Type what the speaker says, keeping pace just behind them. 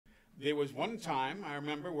There was one time, I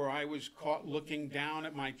remember, where I was caught looking down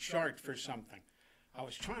at my chart for something. I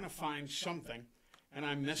was trying to find something, and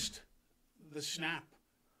I missed the snap.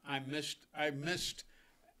 I missed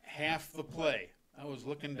half the play. I was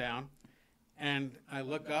looking down, and I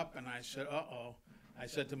look up, and I said, uh-oh. I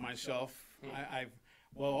said to myself,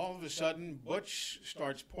 well, all of a sudden, Butch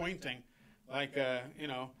starts pointing like,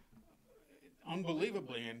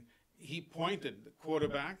 unbelievably, and he pointed. The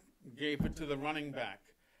quarterback gave it to the running back.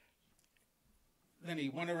 Then he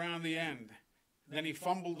went around the end. Then he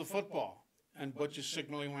fumbled the football, and Butch is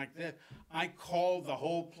signaling like this. I called the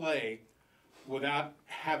whole play without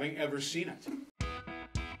having ever seen it.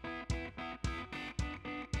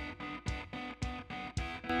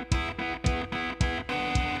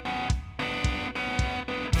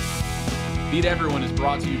 Beat Everyone is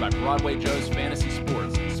brought to you by Broadway Joe's Fantasy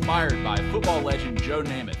Sports, inspired by football legend Joe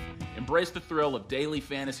Namath. Embrace the thrill of daily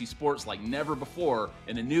fantasy sports like never before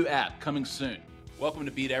in a new app coming soon. Welcome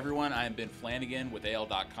to Beat Everyone. I am Ben Flanagan with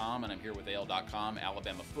AL.com, and I'm here with AL.com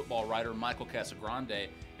Alabama football writer Michael Casagrande,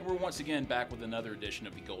 and we're once again back with another edition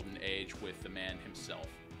of the Golden Age with the man himself,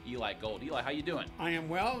 Eli Gold. Eli, how you doing? I am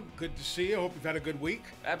well. Good to see you. Hope you've had a good week.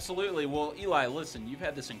 Absolutely. Well, Eli, listen, you've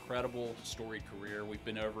had this incredible storied career. We've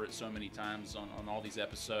been over it so many times on all these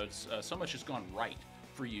episodes. So much has gone right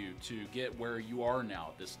for you to get where you are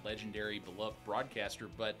now, this legendary, beloved broadcaster.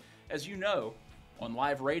 But as you know, on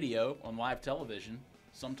live radio, on live television,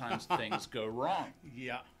 sometimes things go wrong.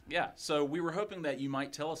 Yeah. So we were hoping that you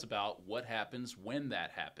might tell us about what happens when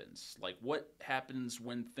that happens. Like, what happens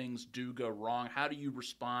when things do go wrong? How do you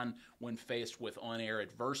respond when faced with on-air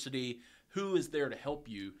adversity? Who is there to help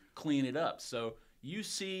you clean it up? So you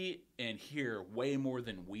see and hear way more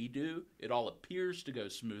than we do. It all appears to go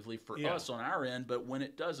smoothly for us on our end, but when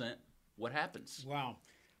it doesn't, what happens? Wow.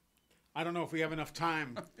 I don't know if we have enough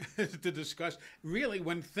time to discuss. Really,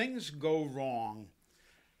 when things go wrong,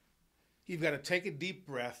 you've got to take a deep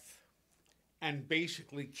breath and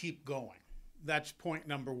basically keep going. That's point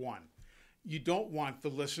number one. You don't want the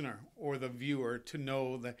listener or the viewer to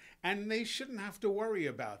know that, and they shouldn't have to worry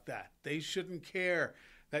about that. They shouldn't care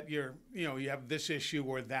that you have this issue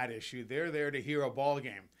or that issue. They're there to hear a ball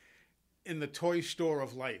game. In the toy store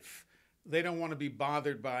of life, they don't want to be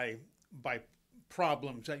bothered by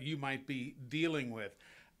problems that you might be dealing with.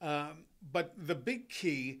 But the big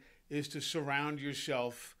key is to surround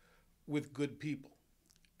yourself with good people.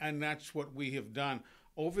 And that's what we have done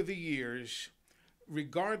over the years,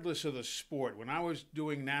 regardless of the sport. When I was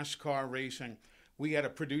doing NASCAR racing, we had a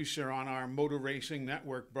producer on our Motor Racing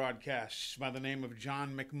Network broadcasts by the name of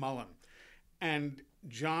John McMullen. And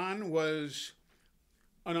John was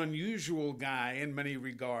an unusual guy in many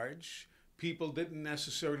regards. People didn't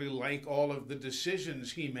necessarily like all of the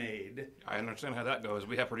decisions he made. I understand how that goes.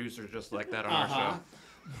 We have producers just like that on our show.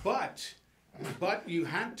 But you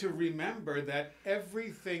had to remember that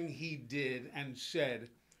everything he did and said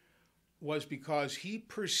was because he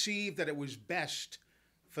perceived that it was best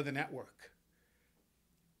for the network.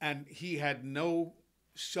 And he had no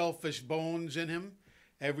selfish bones in him.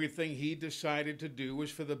 Everything he decided to do was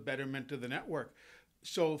for the betterment of the network.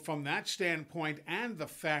 So from that standpoint, and the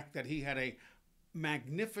fact that he had a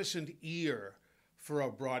magnificent ear for a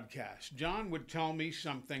broadcast, John would tell me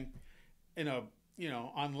something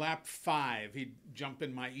on lap 5, he'd jump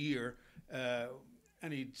in my ear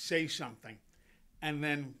and he'd say something. And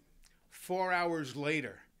then 4 hours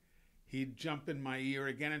later, he'd jump in my ear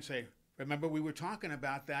again and say, remember, we were talking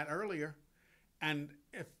about that earlier. And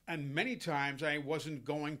many times I wasn't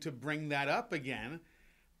going to bring that up again,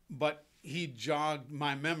 but he jogged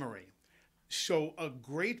my memory. So a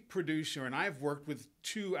great producer, and I've worked with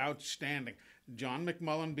two outstanding, John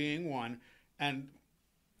McMullen being one, and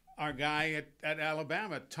our guy at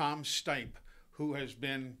Alabama, Tom Stipe, who has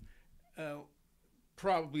been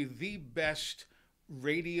probably the best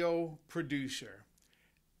radio producer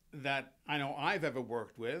that I know I've ever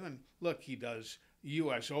worked with. And look, he does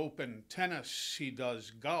U.S. Open tennis, he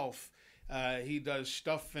does golf, he does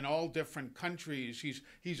stuff in all different countries.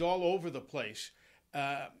 He's all over the place.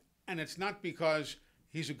 And it's not because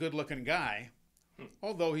he's a good-looking guy,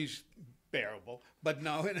 although he's bearable. But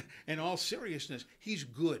no, in all seriousness, he's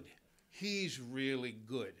good. He's really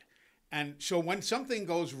good. And so when something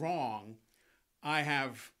goes wrong, I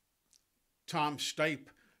have Tom Stipe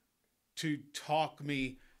to talk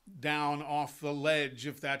me down off the ledge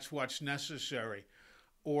if that's what's necessary,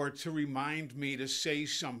 or to remind me to say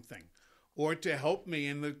something, or to help me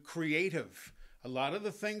in the creative. A lot of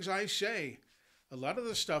the things I say, a lot of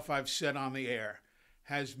the stuff I've said on the air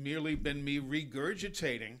has merely been me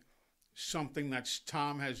regurgitating something that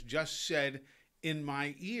Tom has just said in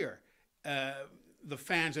my ear. the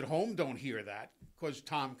fans at home don't hear that because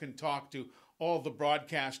Tom can talk to all the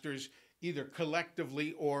broadcasters either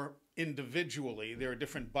collectively or individually. There are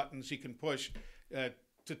different buttons he can push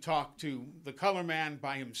to talk to the color man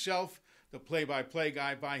by himself, the play-by-play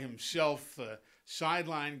guy by himself, the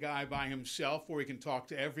sideline guy by himself, or he can talk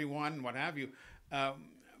to everyone, what have you.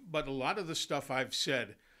 But a lot of the stuff I've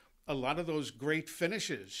said, a lot of those great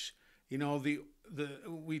finishes, you know,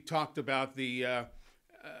 we talked about the,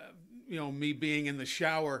 you know, me being in the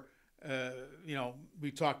shower. You know,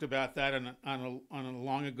 we talked about that on a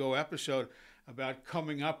long ago episode about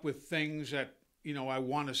coming up with things that, you know, I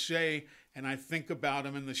want to say, and I think about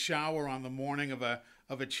them in the shower on the morning of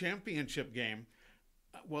a championship game.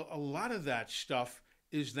 Well, a lot of that stuff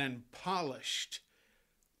is then polished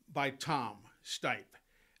by Tom Stipe.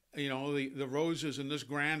 You know, the roses in this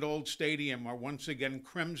grand old stadium are once again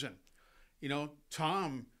crimson. You know,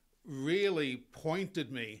 Tom really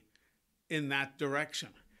pointed me in that direction.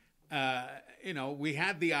 You know, we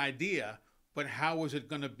had the idea, but how was it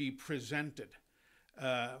going to be presented?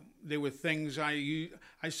 There were things I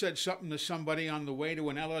said something to somebody on the way to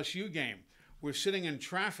an LSU game. We're sitting in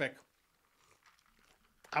traffic.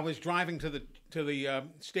 I was driving to the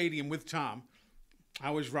stadium with Tom.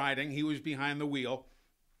 I was riding. He was behind the wheel.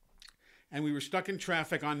 And we were stuck in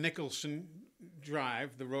traffic on Nicholson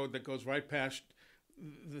Drive, the road that goes right past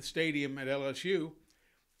the stadium at LSU.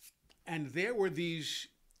 And there were these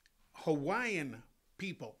Hawaiian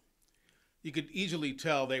people. You could easily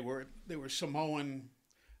tell they were Samoan,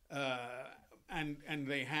 and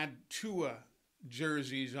they had Tua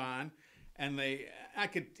jerseys on, and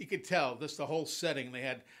you could tell just the whole setting. They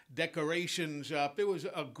had decorations up. It was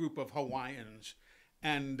a group of Hawaiians,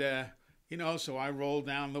 and you know, so I rolled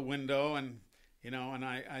down the window, and you know, and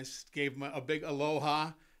I gave them a big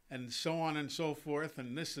aloha, and so on and so forth,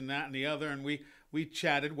 and this and that and the other, and we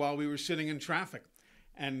chatted while we were sitting in traffic,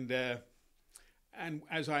 and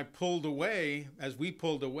as we pulled away,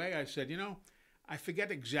 I said, you know, I forget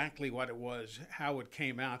exactly what it was, how it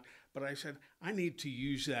came out, but I said, I need to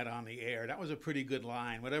use that on the air. That was a pretty good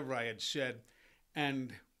line, whatever I had said.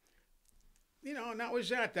 And, you know, and that was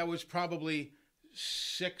that. That was probably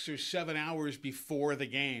 6 or 7 hours before the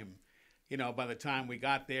game, you know, by the time we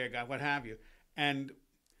got there, what have you. And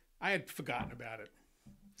I had forgotten about it.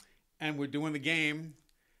 And we're doing the game,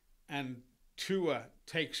 and Tua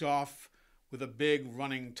takes off with a big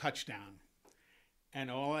running touchdown. And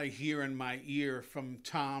all I hear in my ear from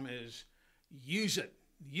Tom is, use it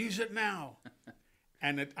now.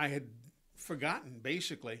 And I had forgotten,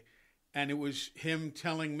 basically. And it was him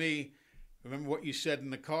telling me, remember what you said in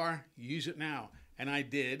the car? Use it now. And I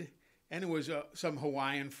did. And it was some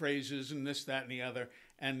Hawaiian phrases and this, that, and the other.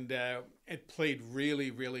 And it played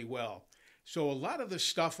really, really well. So a lot of the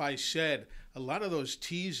stuff I said, a lot of those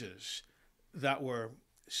teases that were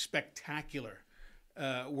spectacular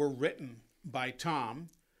were written by Tom.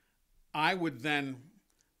 I would then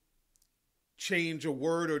change a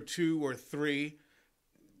word or two or three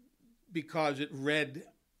because it read,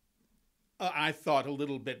 I thought, a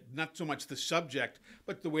little bit, not so much the subject,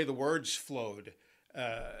 but the way the words flowed.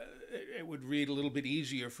 It would read a little bit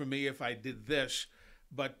easier for me if I did this.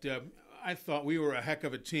 But I thought we were a heck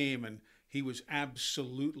of a team, and he was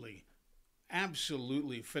absolutely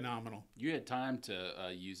phenomenal. You had time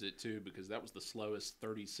to use it too, because that was the slowest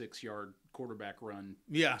 36-yard quarterback run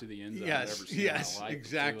to the end zone I've ever seen in my life.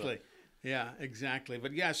 Exactly. Yeah, exactly.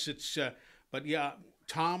 But yes,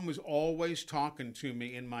 Tom was always talking to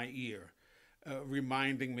me in my ear,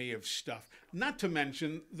 reminding me of stuff. Not to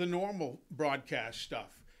mention the normal broadcast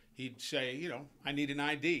stuff. He'd say, you know, I need an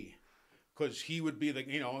ID, because he would be the,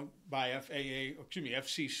 you know, by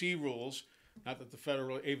FCC rules. Not that the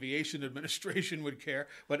Federal Aviation Administration would care,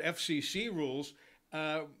 but FCC rules,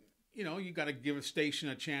 you know, you got to give a station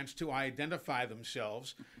a chance to identify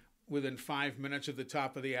themselves within 5 minutes of the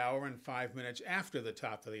top of the hour and 5 minutes after the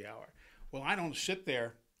top of the hour. Well, I don't sit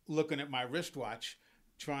there looking at my wristwatch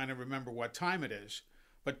trying to remember what time it is,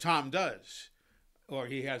 but Tom does. Or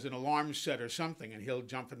he has an alarm set or something, and he'll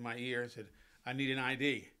jump in my ear and say, I need an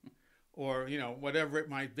ID. Or, you know, whatever it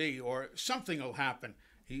might be, or something will happen.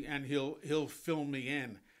 He'll fill me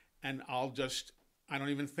in, and I don't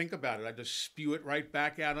even think about it. I just spew it right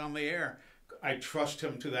back out on the air. I trust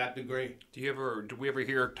him to that degree. Do we ever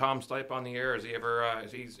hear Tom Stipe on the air? Is he ever?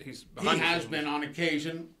 He's behind he has been on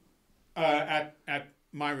occasion at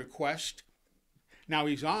my request. Now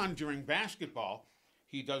he's on during basketball.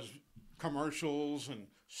 He does commercials and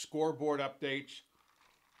scoreboard updates.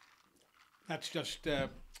 That's just the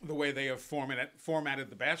way they have formatted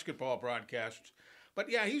the basketball broadcasts. But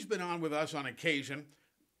yeah, he's been on with us on occasion.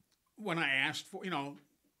 When I asked for,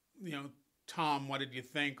 Tom, what did you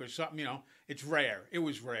think, or something. It's rare. It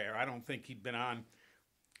was rare. I don't think he'd been on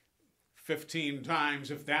 15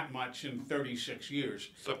 times, if that much, in 36 years.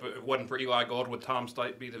 So if it wasn't for Eli Gold, would Tom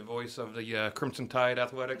Stipe be the voice of the Crimson Tide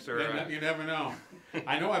Athletics? Or You never know.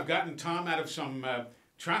 I know I've gotten Tom out of some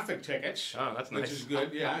traffic tickets. Oh, that's nice. Which is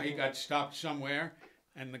good. Yeah, he got stopped somewhere,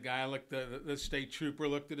 and the guy the state trooper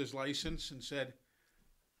looked at his license and said,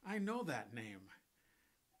 "I know that name."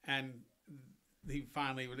 And he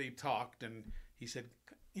talked, and he said,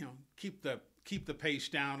 keep the pace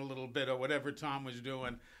down a little bit, or whatever Tom was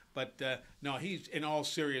doing. But no, he's, in all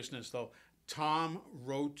seriousness though, Tom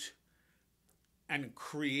wrote and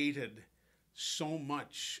created so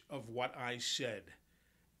much of what I said,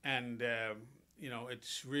 and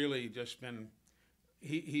it's really just been,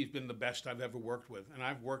 he's been the best I've ever worked with, and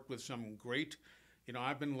I've worked with some great,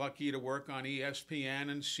 I've been lucky to work on ESPN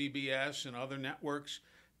and CBS and other networks.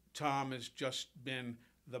 Tom has just been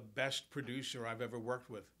the best producer I've ever worked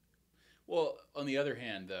with. Well, on the other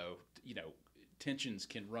hand, though, tensions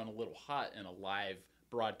can run a little hot in a live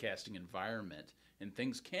broadcasting environment, and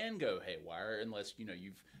things can go haywire unless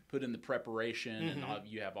you've put in the preparation and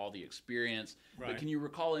you have all the experience. Right. But can you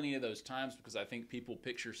recall any of those times? Because I think people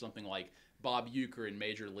picture something like Bob Uecker in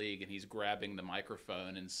Major League, and he's grabbing the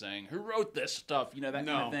microphone and saying, "Who wrote this stuff?" That kind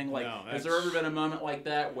of thing. Has there ever been a moment like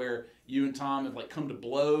that where you and Tom have come to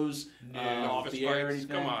blows off the air or anything?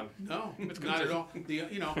 Come on. No, not at all.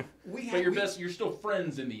 You're still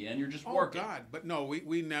friends in the end. You're just working. Oh God, but no,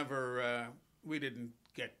 we never, we didn't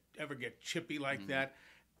ever get chippy like that.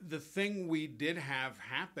 The thing we did have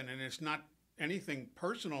happen, and it's not anything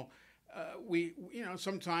personal.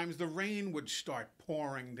 Sometimes the rain would start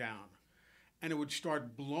pouring down, and it would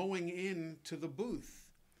start blowing into the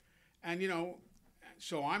booth, and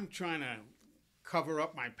so I'm trying to cover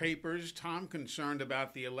up my papers. Tom concerned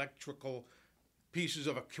about the electrical pieces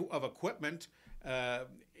of equipment.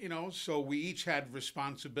 So we each had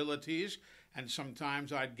responsibilities, and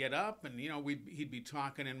sometimes I'd get up and he'd be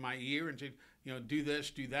talking in my ear and say, do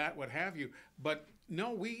this, do that, what have you. But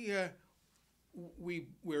no, we're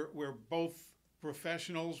both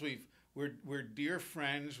professionals. We're dear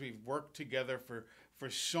friends. We've worked together for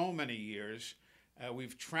so many years.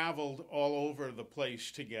 We've traveled all over the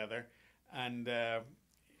place together, and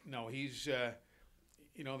he's the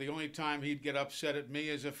only time he'd get upset at me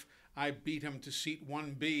is if I beat him to seat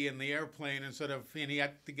 1B in the airplane instead of, and he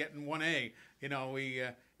had to get in 1A.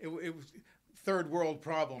 It was third world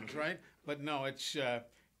problems, right? But no,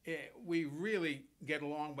 we really get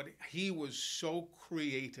along. But he was so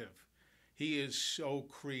creative. He is so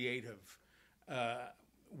creative.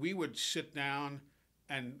 We would sit down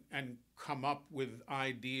and come up with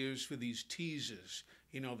ideas for these teases.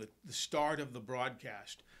 The start of the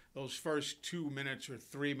broadcast, those first 2 minutes or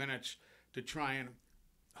 3 minutes, to try and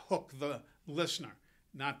hook the listener.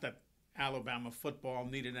 Not that Alabama football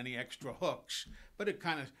needed any extra hooks, but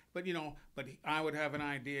I would have an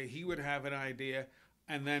idea, he would have an idea,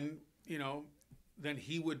 and then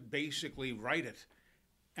he would basically write it,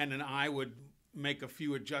 and then I would make a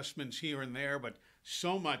few adjustments here and there. But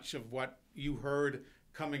so much of what you heard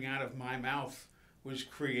coming out of my mouth was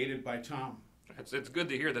created by Tom. It's good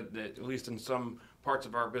to hear that at least in some parts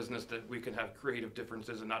of our business that we can have creative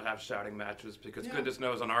differences and not have shouting matches, because goodness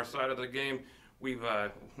knows on our side of the game I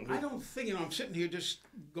don't think, I'm sitting here just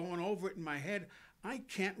going over it in my head. I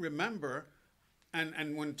can't remember,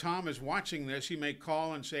 and when Tom is watching this, he may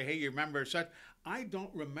call and say, "Hey, you remember such?" I don't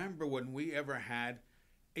remember when we ever had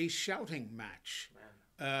a shouting match.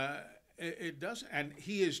 It does, and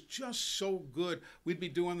he is just so good. We'd be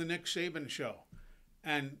doing the Nick Saban show,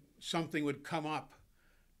 and something would come up,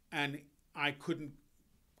 and I couldn't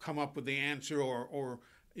come up with the answer, or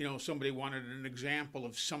somebody wanted an example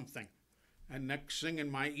of something. And next thing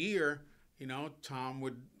in my ear, Tom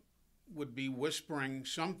would be whispering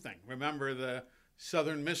something. Remember the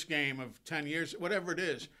Southern Miss game of 10 years, whatever it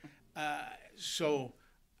is. I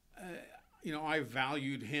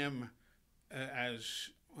valued him as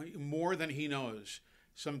more than he knows.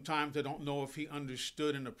 Sometimes I don't know if he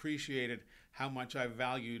understood and appreciated how much I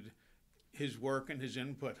valued his work and his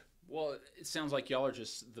input. Well, it sounds like y'all are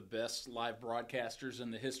just the best live broadcasters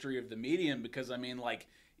in the history of the medium, because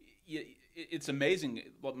it's amazing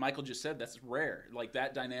what Michael just said. That's rare.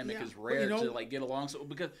 That dynamic is rare to get along. So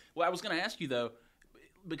I was going to ask you though,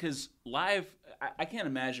 because live, I can't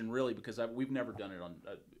imagine really, because we've never done it on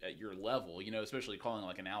at your level. Especially calling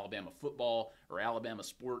an Alabama football or Alabama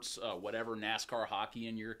sports, whatever, NASCAR, hockey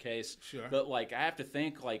in your case. Sure. But I have to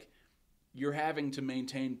think you're having to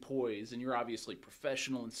maintain poise, and you're obviously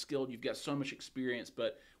professional and skilled. You've got so much experience,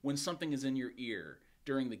 but when something is in your ear,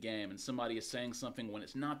 during the game and somebody is saying something when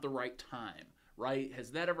it's not the right time, right?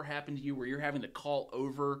 Has that ever happened to you where you're having to call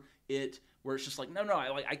over it, where it's just like, no,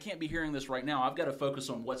 I can't be hearing this right now. I've got to focus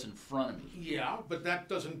on what's in front of me. Yeah, but that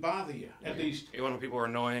doesn't bother you, at least. When people are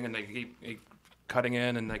annoying and they keep cutting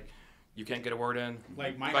in and you can't get a word in.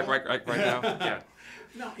 Like Michael? Like right now? Yeah.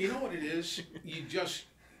 No, you know what it is?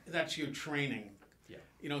 That's your training.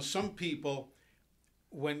 Yeah. Some people,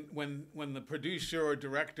 when the producer or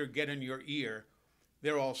director get in your ear,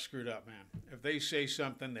 they're all screwed up, man. If they say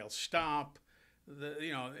something, they'll stop.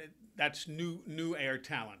 That's new air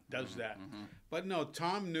talent does that. Mm-hmm. But no,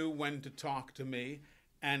 Tom knew when to talk to me,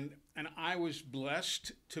 and I was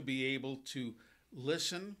blessed to be able to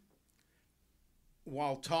listen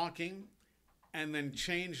while talking and then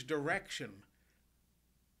change direction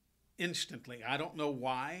instantly. I don't know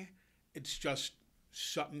why. It's just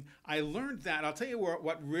something. I learned that. I'll tell you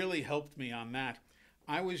what really helped me on that.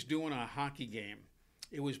 I was doing a hockey game.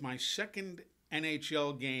 It was my second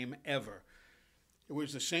NHL game ever. It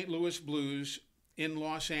was the St. Louis Blues in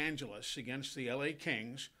Los Angeles against the LA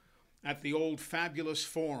Kings at the old Fabulous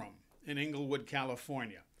Forum in Inglewood,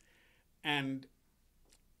 California. And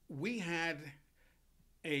we had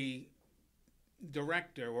a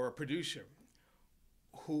director or a producer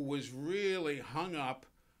who was really hung up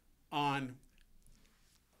on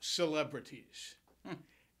celebrities.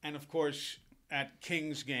 And of course, at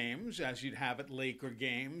Kings games, as you'd have at Laker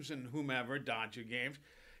games and whomever, Dodger games,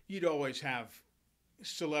 you'd always have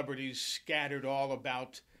celebrities scattered all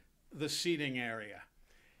about the seating area.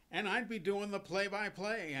 And I'd be doing the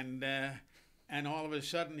play-by-play, and all of a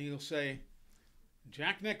sudden he'll say,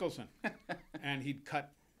 Jack Nicholson. And he'd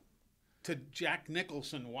cut to Jack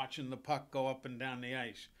Nicholson watching the puck go up and down the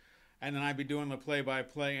ice. And then I'd be doing the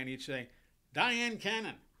play-by-play, and he'd say, Diane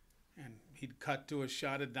Cannon. And he'd cut to a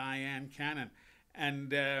shot of Diane Cannon.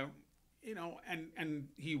 And, and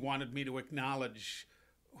he wanted me to acknowledge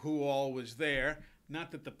who all was there.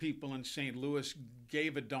 Not that the people in St. Louis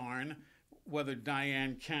gave a darn whether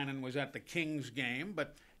Diane Cannon was at the Kings game,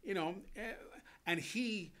 but, and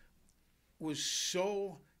he was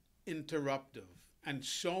so interruptive and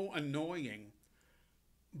so annoying,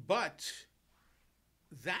 but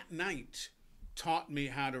that night taught me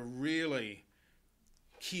how to really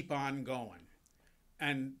keep on going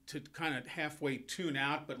and to kind of halfway tune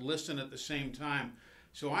out but listen at the same time.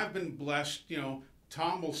 So I've been blessed,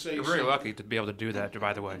 Tom will say You're very lucky to be able to do that,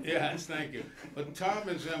 by the way. Yes, thank you. But Tom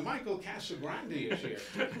is, Michael Casagrande is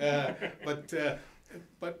here.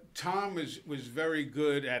 But Tom was very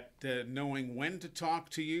good at knowing when to talk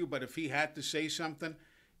to you, but if he had to say something,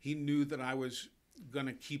 he knew that I was going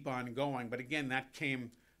to keep on going. But again, that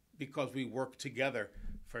came because we worked together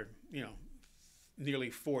for,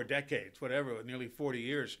 nearly 4 decades, nearly 40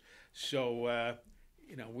 years. So,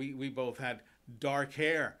 we both had dark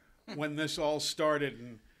hair when this all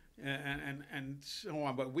started and so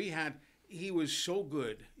on. But he was so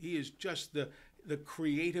good. He is just the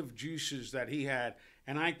creative juices that he had.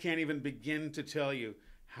 And I can't even begin to tell you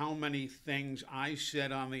how many things I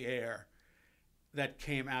said on the air that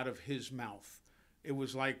came out of his mouth. It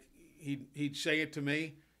was like he'd say it to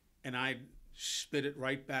me and I'd spit it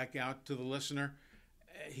right back out to the listener.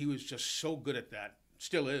 He was just so good at that.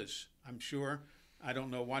 Still is, I'm sure. I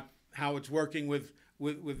don't know how it's working with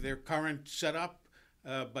their current setup,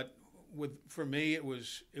 but for me it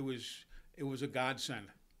was a godsend.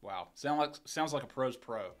 Wow, sounds like a pro's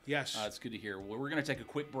pro. Yes, it's good to hear. Well, we're going to take a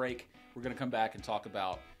quick break. We're going to come back and talk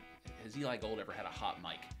about, has Eli Gold ever had a hot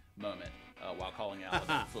mic moment while calling out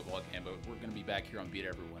a football game? But we're going to be back here on Beat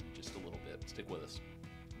Everyone in just a little bit. Stick with us.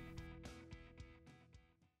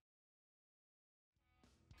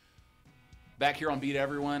 Back here on Beat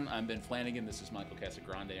Everyone, I'm Ben Flanagan. This is Michael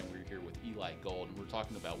Casagrande, and we're here with Eli Gold, and we're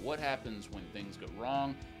talking about what happens when things go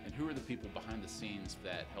wrong and who are the people behind the scenes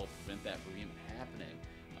that help prevent that from even happening.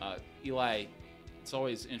 Eli, it's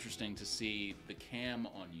always interesting to see the cam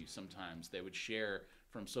on you sometimes. They would share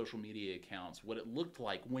from social media accounts what it looked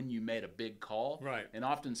like when you made a big call. Right. And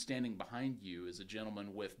often standing behind you is a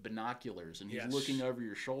gentleman with binoculars, and he's Yes. looking over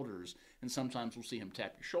your shoulders, and sometimes we'll see him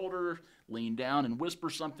tap your shoulder, lean down, and whisper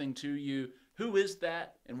something to you. Who is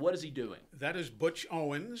that, and what is he doing? That is Butch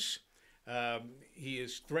Owens. He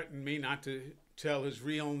has threatened me not to tell his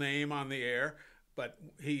real name on the air, but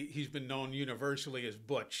he's been known universally as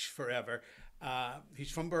Butch forever.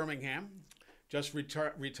 He's from Birmingham, just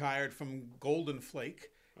retired from Golden Flake.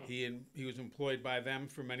 Oh. He was employed by them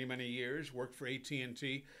for many, many years, worked for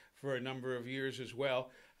AT&T for a number of years as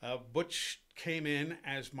well. Butch came in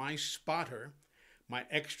as my spotter, my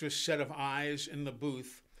extra set of eyes in the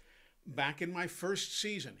booth, back in my first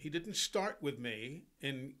season. He didn't start with me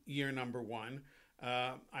in year number 1.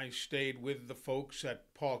 I stayed with the folks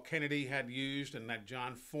that Paul Kennedy had used and that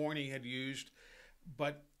John Forney had used,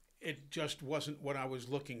 but it just wasn't what I was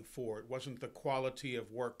looking for. It wasn't the quality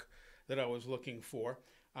of work that I was looking for.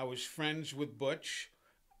 I was friends with Butch.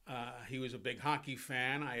 He was a big hockey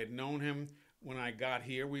fan. I had known him when I got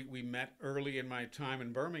here. We met early in my time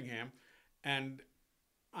in Birmingham, and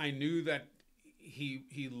I knew that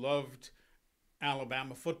he loved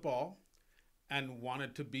Alabama football and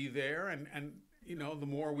wanted to be there. And you know, the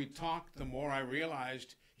more we talked, the more I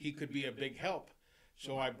realized he could be a big help.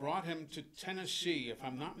 So I brought him to Tennessee, if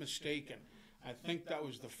I'm not mistaken. I think that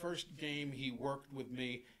was the first game he worked with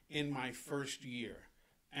me in my first year.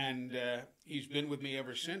 And he's been with me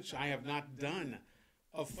ever since. I have not done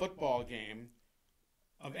a football game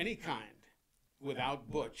of any kind without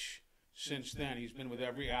Butch since then. He's been with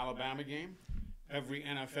every Alabama game, every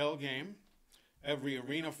NFL game, every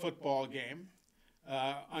arena football game,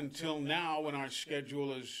 until now when our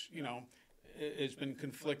schedule is, you know, has been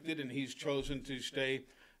conflicted and he's chosen to stay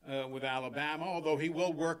with Alabama, although he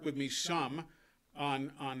will work with me some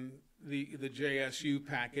on the JSU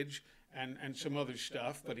package and some other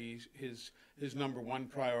stuff, but his number one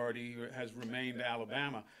priority has remained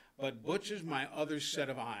Alabama. But Butch is my other set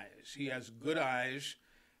of eyes. He has good eyes.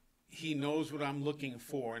 He knows what I'm looking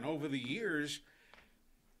for. And over the years,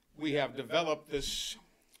 we have developed this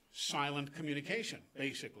silent communication,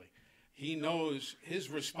 basically. He knows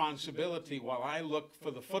his responsibility. While I look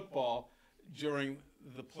for the football during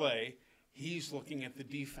the play, he's looking at the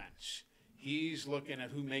defense. He's looking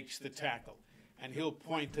at who makes the tackle. And he'll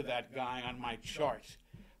point to that guy on my chart.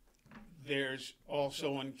 There's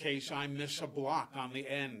also, in case I miss a block on the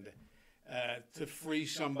end, to free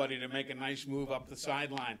somebody to make a nice move up the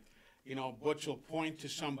sideline. You know, Butch will point to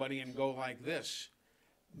somebody and go like this.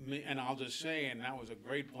 And I'll just say, and that was a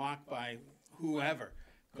great block by whoever.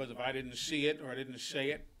 Because if I didn't see it or I didn't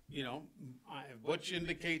say it, you know, if Butch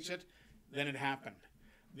indicates it, then it happened.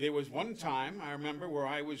 There was one time, I remember, where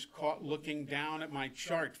I was caught looking down at my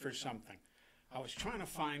chart for something. I was trying to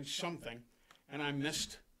find something, and I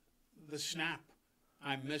missed the snap.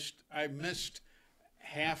 I missed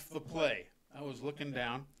half the play. I was looking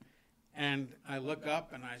down, and I look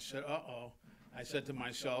up, and I said, uh-oh. I said to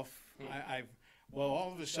myself, well,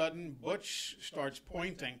 all of a sudden, Butch starts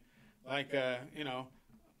pointing like, you know,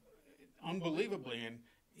 unbelievably, and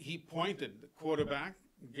he pointed. The quarterback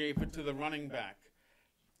gave it to the running back.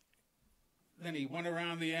 Then he went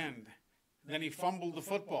around the end. Then he fumbled the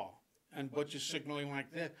football, and Butch is signaling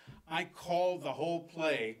like this. I called the whole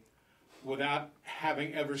play without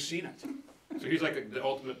having ever seen it. So he's like the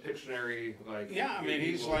ultimate Pictionary, like. Yeah, I mean,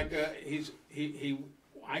 he's like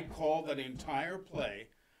I called that entire play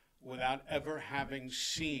without ever having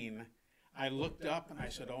seen. I looked up and I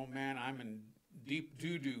said, "Oh man, I'm in deep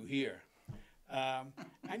doo-doo here."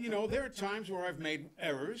 And you know, there are times where I've made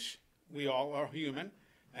errors. We all are human,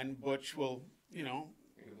 and Butch will, you know,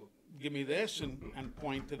 give me this and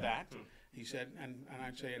point to that. He said, and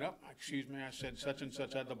I'd say it up. Excuse me, I said such and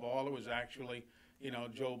such had the ball. It was actually, you know,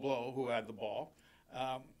 Joe Blow who had the ball.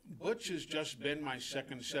 Butch has just been my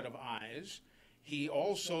second set of eyes. He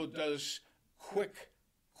also does quick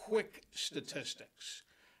statistics.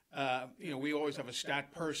 You know, we always have a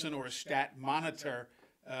stat person or a stat monitor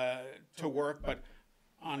to work, but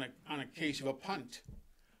on a case of a punt,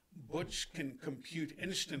 Butch can compute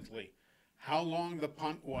instantly how long the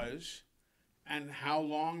punt was and how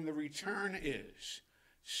long the return is.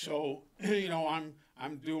 So, you know,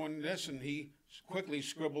 I'm doing this, and he quickly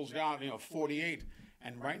scribbles down, you know, 48,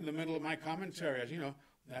 and right in the middle of my commentary, you know,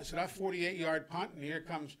 that's that 48-yard punt, and here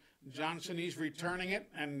comes Johnson. He's returning it,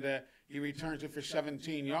 and he returns it for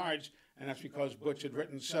 17 yards, and that's because Butch had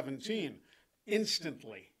written 17.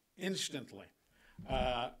 Instantly.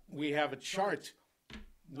 We have a chart,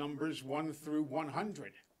 numbers 1 through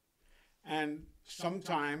 100. And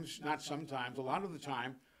sometimes, not sometimes, a lot of the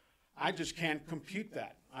time, I just can't compute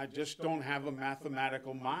that. I just don't have a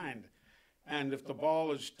mathematical mind. And if the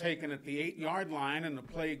ball is taken at the 8-yard line and the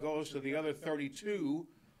play goes to the other 32,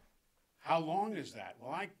 how long is that?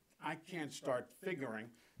 Well, I can't start figuring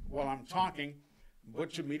while I'm talking.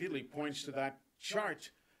 Butch immediately points to that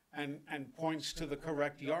chart and points to the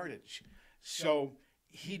correct yardage. So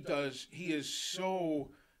he is so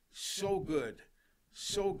good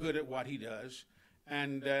at what he does.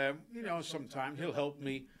 And you know, sometimes he'll help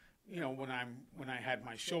me, you know, when I had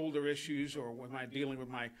my shoulder issues or when I dealing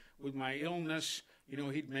with my illness, you know,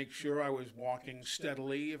 he'd make sure I was walking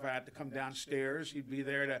steadily. If I had to come downstairs, he'd be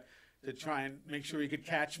there to try and make sure he could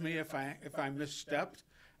catch me if I misstepped.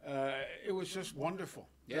 It was just wonderful.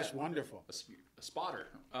 Yeah, just wonderful. A spotter.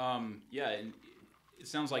 Yeah, and it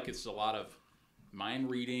sounds like it's a lot of mind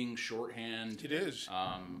reading, shorthand. It is.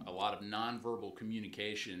 A lot of nonverbal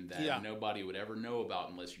communication that nobody would ever know about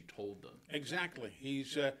unless you told them. Exactly.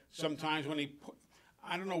 He's sometimes when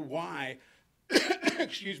I don't know why,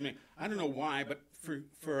 excuse me, I don't know why, but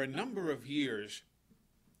for a number of years,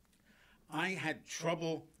 I had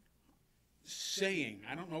trouble saying,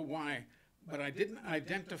 I don't know why, but I didn't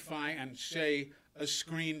identify and say a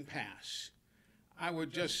screen pass. I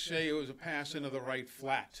would just say it was a pass into the right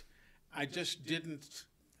flat. I just didn't,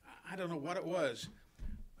 I don't know what it was.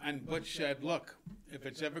 And Butch said, look, if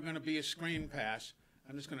it's ever going to be a screen pass,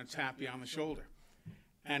 I'm just going to tap you on the shoulder.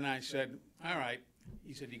 And I said, all right.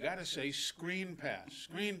 He said, you got to say screen pass,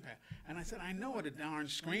 screen pass. And I said, I know what a darn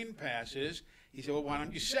screen pass is. He said, well, why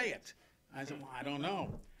don't you say it? I said, well, I don't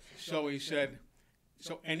know. So he said,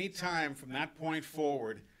 so any time from that point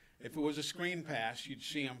forward, if it was a screen pass, you'd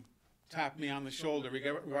see him tap me on the shoulder,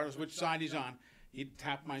 regardless which side he's on, he'd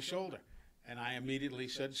tap my shoulder. And I immediately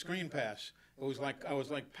said screen pass. It was like I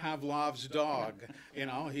was like Pavlov's dog, you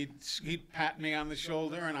know. He'd pat me on the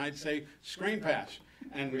shoulder, and I'd say screen pass.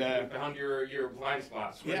 And we found your blind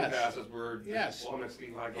spots. Screen passes were almost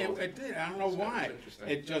Eli Gold. It did. I don't know why.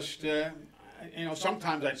 It just you know,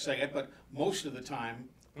 sometimes I'd say it, but most of the time,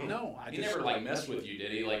 no. He never like messed with you,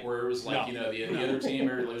 did he? Like where it was like the other team,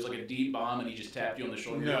 or it was like a deep bomb, and he just tapped you on the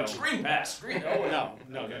shoulder. No. Like, screen pass, screen.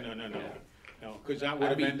 No, because that would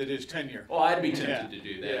have ended his tenure. Well, I'd be tempted to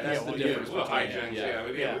do that. Yeah, that's the difference. Well, Between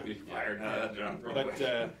maybe it would be fired.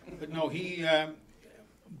 But no,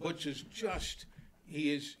 Butch is just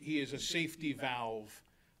he is a safety valve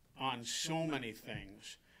on so many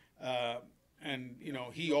things, and you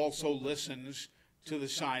know he also listens to the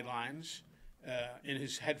sidelines in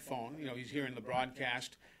his headphone. You know he's hearing the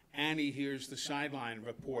broadcast and he hears the sideline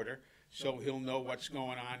reporter. So he'll know what's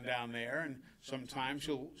going on down there, and sometimes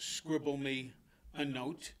he'll scribble me a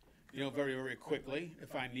note, you know, very, very quickly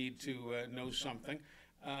if I need to know something.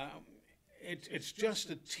 It's just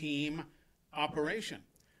a team operation,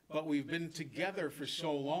 but we've been together for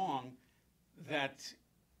so long that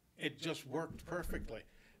it just worked perfectly.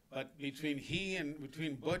 But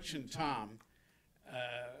between Butch and Tom,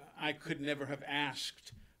 I could never have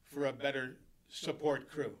asked for a better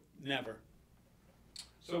support crew. Never.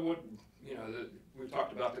 So what, you know, we've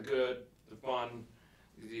talked about the good, the fun,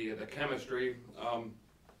 the chemistry.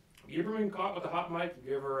 You ever been caught with a hot mic? Have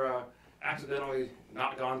you ever accidentally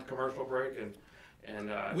not gone to commercial break? And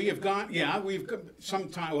we have gone, we've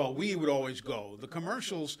sometime. Well, we would always go. The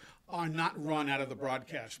commercials are not run out of the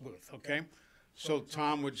broadcast booth, okay? So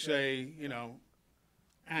Tom would say, you know,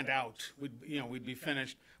 and out. We'd be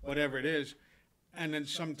finished, whatever it is, and then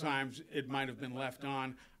sometimes it might have been left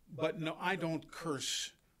on. But no, I don't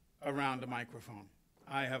curse around a microphone.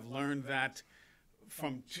 I have learned that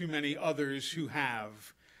from too many others who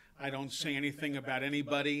have. I don't say anything about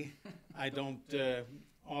anybody. I don't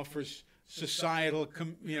offer societal,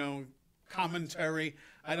 commentary.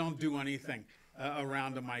 I don't do anything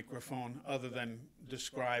around a microphone other than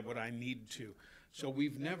describe what I need to. So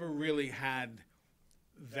we've never really had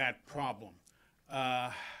that problem.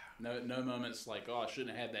 No moments like, oh, I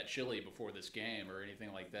shouldn't have had that chili before this game or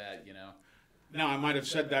anything like that, you know. Now, I might have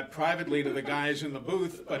said that privately to the guys in the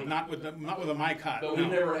booth, but not with a mic hot. But we've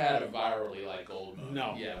never had a virally like Gold moment.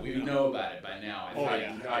 No. Yeah, we know about it by now.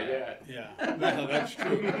 Yeah. No, that's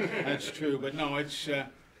true. That's true. But no, it's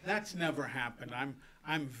that's never happened.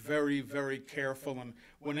 I'm very, very careful, and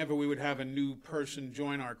whenever we would have a new person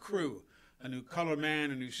join our crew, a new color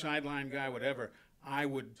man, a new sideline guy, whatever, I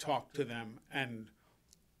would talk to them and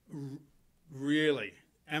really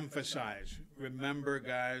emphasize, remember,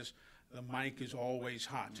 guys, the mic is always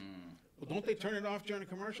hot. Well, don't they turn it off during a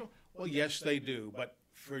commercial? Well, yes, they do. But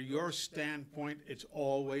for your standpoint, it's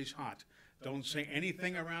always hot. Don't say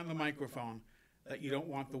anything around the microphone that you don't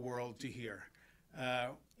want the world to hear.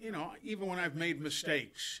 Even when I've made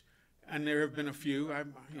mistakes, and there have been a few,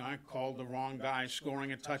 I called the wrong guy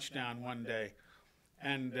scoring a touchdown one day.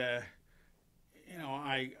 And,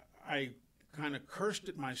 I kind of cursed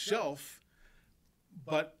at myself,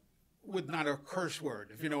 but with not a curse word,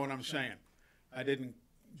 if you know what I'm saying. I didn't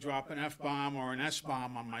drop an F-bomb or an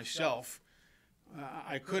S-bomb on myself.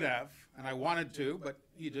 I could have, and I wanted to, but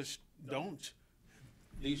you just don't.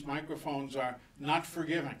 These microphones are not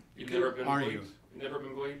forgiving. You've never been are bleeped? you? Never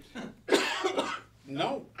been bleeped?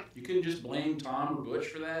 No. You couldn't just blame Tom or Butch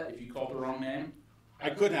for that if you called the wrong name? I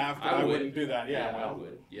could have, but I wouldn't do that. I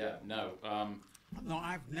would. Yeah, no. No,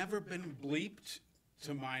 I've never been bleeped,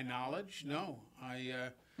 to my knowledge. No,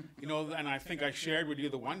 and I think I shared with you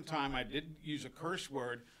the one time I did use a curse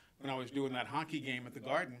word when I was doing that hockey game at the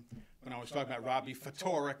Garden, when I was talking about Robbie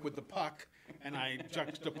Fatorik with the puck, and I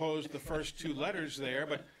juxtaposed the first two letters there,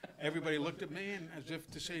 but everybody looked at me and as if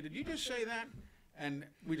to say, did you just say that? And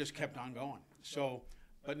we just kept on going. So,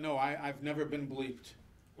 but no, I've never been bleeped.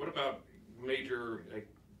 What about major like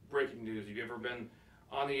breaking news? Have you ever been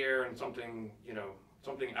on the air and something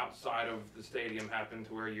outside of the stadium happened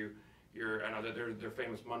to where I know that their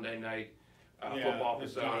famous Monday night football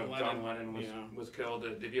episode of John Lennon was killed.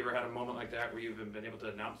 Have you ever had a moment like that where you've been able to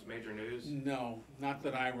announce major news? No, not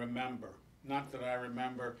that I remember. Not that I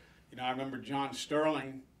remember. I remember John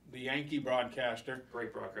Sterling, the Yankee broadcaster.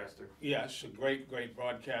 Great broadcaster. Yes, a great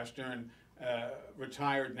broadcaster, and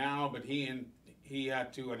retired now, but he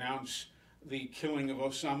had to announce the killing of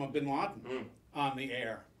Osama bin Laden on the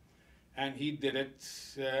air. And he did it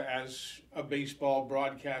as a baseball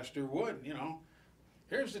broadcaster would,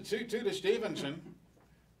 Here's the 2-2 to Stevenson.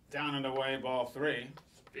 Down and away, ball 3.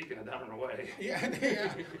 Speaking of down and away. Yeah,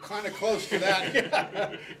 kind of close to that.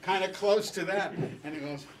 Yeah, kind of close to that. And he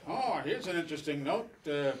goes, oh, here's an interesting note.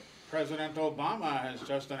 President Obama has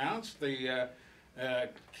just announced the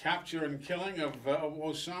capture and killing of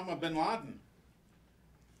Osama bin Laden.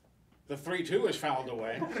 The 3-2 is fouled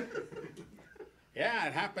away. Yeah,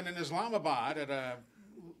 it happened in Islamabad at a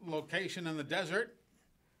location in the desert.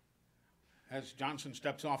 As Johnson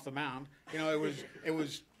steps off the mound, it was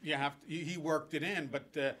he worked it in,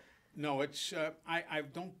 but no, it's I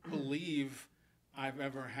don't believe I've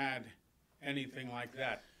ever had anything like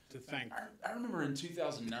that to think. I remember in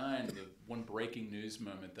 2009, the one breaking news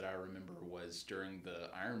moment that I remember was during the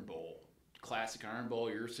Iron Bowl. Classic Iron Bowl,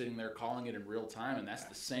 you're sitting there calling it in real time, and that's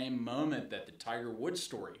the same moment that the Tiger Woods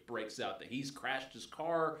story breaks out, that he's crashed his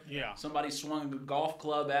car, somebody swung a golf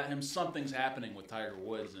club at him, something's happening with Tiger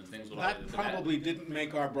Woods, and things that probably didn't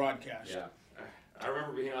make our broadcast. Yeah. I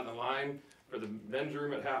remember being on the line for the men's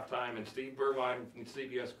room at halftime, and Steve Berline from the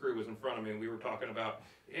CBS crew was in front of me, and we were talking about,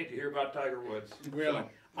 hey, did you hear about Tiger Woods? Really? So,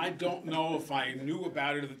 I don't know if I knew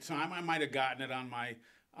about it at the time. I might have gotten it on my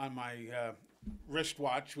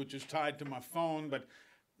wristwatch, which is tied to my phone, but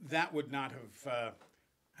that would not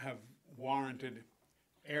have warranted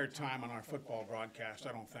airtime on our football broadcast,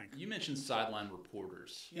 I don't think. You mentioned sideline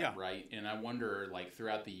reporters, right? And I wonder,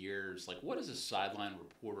 throughout the years, what has a sideline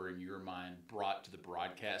reporter in your mind brought to the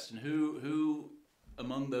broadcast, and who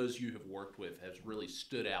among those you have worked with has really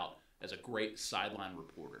stood out as a great sideline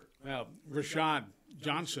reporter? Well, Rashad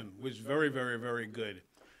Johnson was very, very, very good.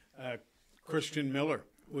 Christian Miller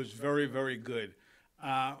was very, very good.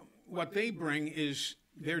 What they bring is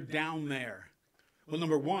they're down there. Well,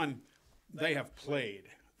 number one, they have played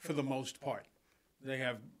for the most part. They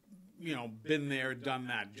have, been there, done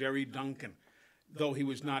that. Jerry Duncan, though he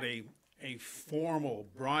was not a formal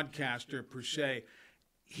broadcaster per se,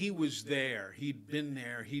 he was there. He'd been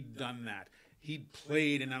there. He'd done that. He'd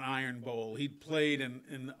played in an Iron Bowl. He'd played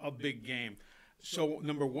in a big game. So,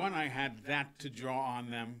 number one, I had that to draw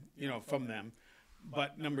on them, from them.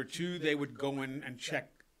 But number two, they would go in and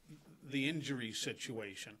check the injury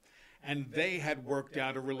situation. And they had worked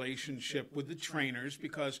out a relationship with the trainers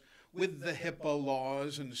because with the HIPAA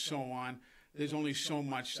laws and so on, there's only so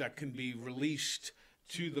much that can be released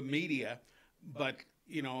to the media. But,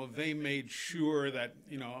 they made sure that,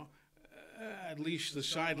 at least the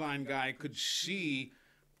sideline guy could see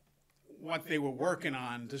what they were working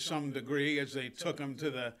on to some degree as they took him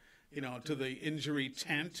to the to the injury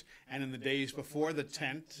tent, and in the days before the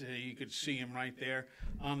tent, you could see him right there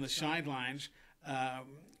on the sidelines.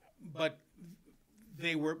 But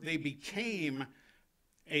they became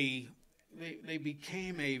a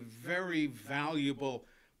very valuable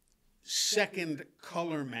second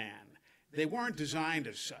color man. They weren't designed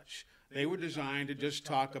as such. They were designed to just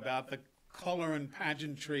talk about the color and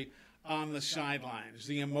pageantry on the sidelines,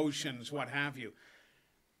 the emotions, what have you.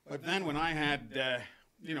 But then when I had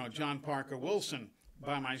John Parker Wilson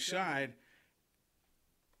by my side,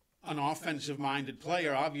 an offensive-minded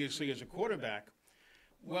player, obviously as a quarterback.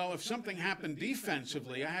 Well, if something happened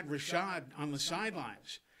defensively, I had Rashad on the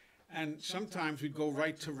sidelines. And sometimes we'd go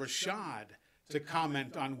right to Rashad to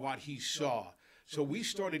comment on what he saw. So we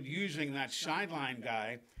started using that sideline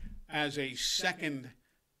guy as a second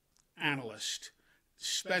analyst,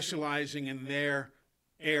 specializing in their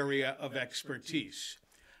area of expertise.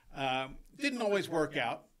 Didn't always work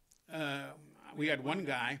out. We had one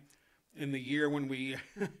guy in the year when we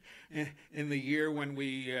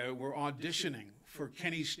were auditioning for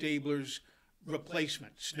Kenny Stabler's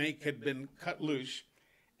replacement. Snake had been cut loose,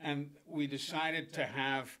 and we decided to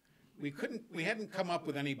have. We hadn't come up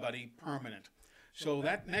with anybody permanent. So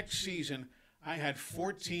that next season, I had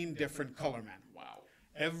 14 different color men. Wow.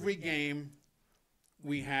 Every game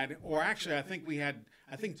we had, or actually I think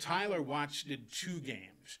Tyler Watts did 2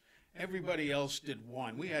 games, Everybody else did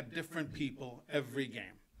one. We had different people every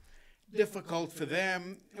game. Difficult for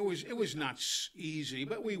them. It was not easy,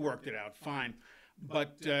 but we worked it out fine.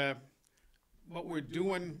 But we're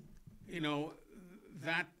doing,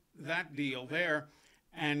 that deal there,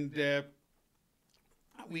 and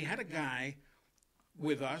we had a guy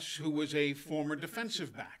with us who was a former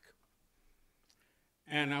defensive back.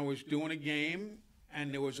 And I was doing a game,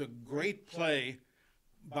 and there was a great play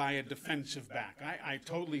by a defensive back. I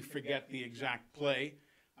totally forget the exact play.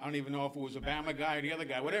 I don't even know if it was a Bama guy or the other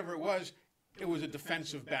guy. Whatever it was a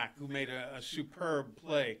defensive back who made a superb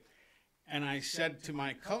play. And I said to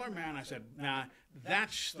my color man, I said, nah,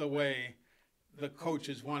 that's the way the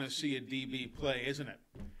coaches want to see a DB play, isn't it?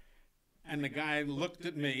 And the guy looked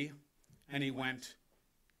at me, and he went,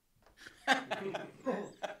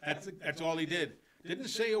 that's all he did. Didn't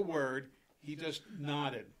say a word. He just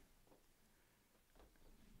nodded.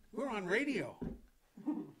 We're on radio.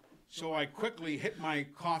 So I quickly hit my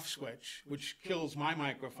cough switch, which kills my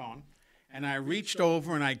microphone, and I reached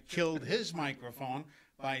over and I killed his microphone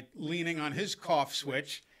by leaning on his cough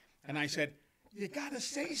switch, and I said, you got to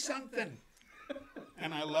say something.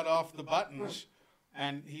 And I let off the buttons,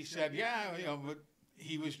 and he said, yeah, but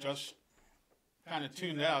he was just kind of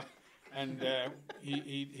tuned out. And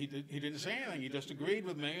he didn't say anything. He just agreed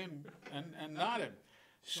with me and nodded.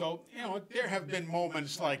 So there have been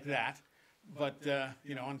moments like that, but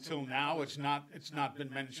until now it's not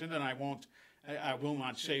been mentioned, and I will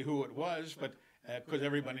not say who it was, but because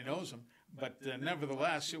everybody knows him. But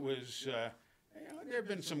nevertheless, it was there have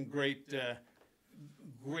been some great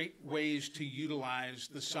ways to utilize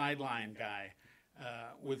the sideline guy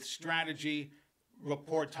with strategy,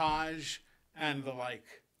 reportage, and the like.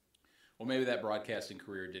 Well, maybe that broadcasting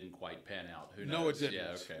career didn't quite pan out. Who knows? No, it didn't.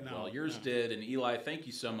 Yeah, okay. No, well, yours did. And Eli, thank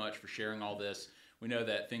you so much for sharing all this. We know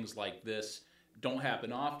that things like this don't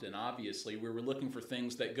happen often, obviously. We were looking for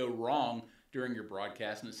things that go wrong during your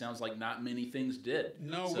broadcast, and it sounds like not many things did.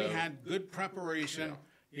 No, we had good preparation,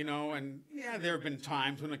 and there have been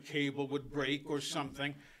times when a cable would break or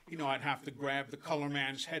something. I'd have to grab the color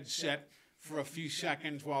man's headset for a few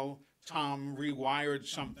seconds while Tom rewired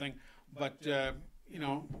something. But,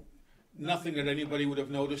 nothing that anybody would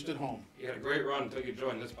have noticed at home. You had a great run until you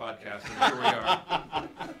joined this podcast, and here we are.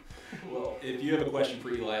 Well, if you have a question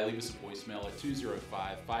for Eli, leave us a voicemail at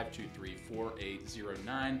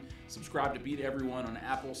 205-523-4809. Subscribe to Beat Everyone on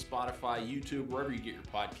Apple, Spotify, YouTube, wherever you get your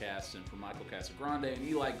podcasts. And for Michael Casagrande and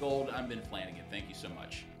Eli Gold, I'm Ben Flanagan. Thank you so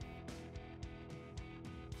much.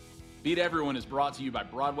 Beat Everyone is brought to you by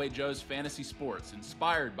Broadway Joe's Fantasy Sports,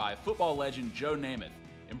 inspired by football legend Joe Namath.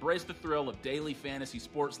 Embrace the thrill of daily fantasy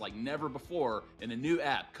sports like never before in a new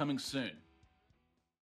app coming soon.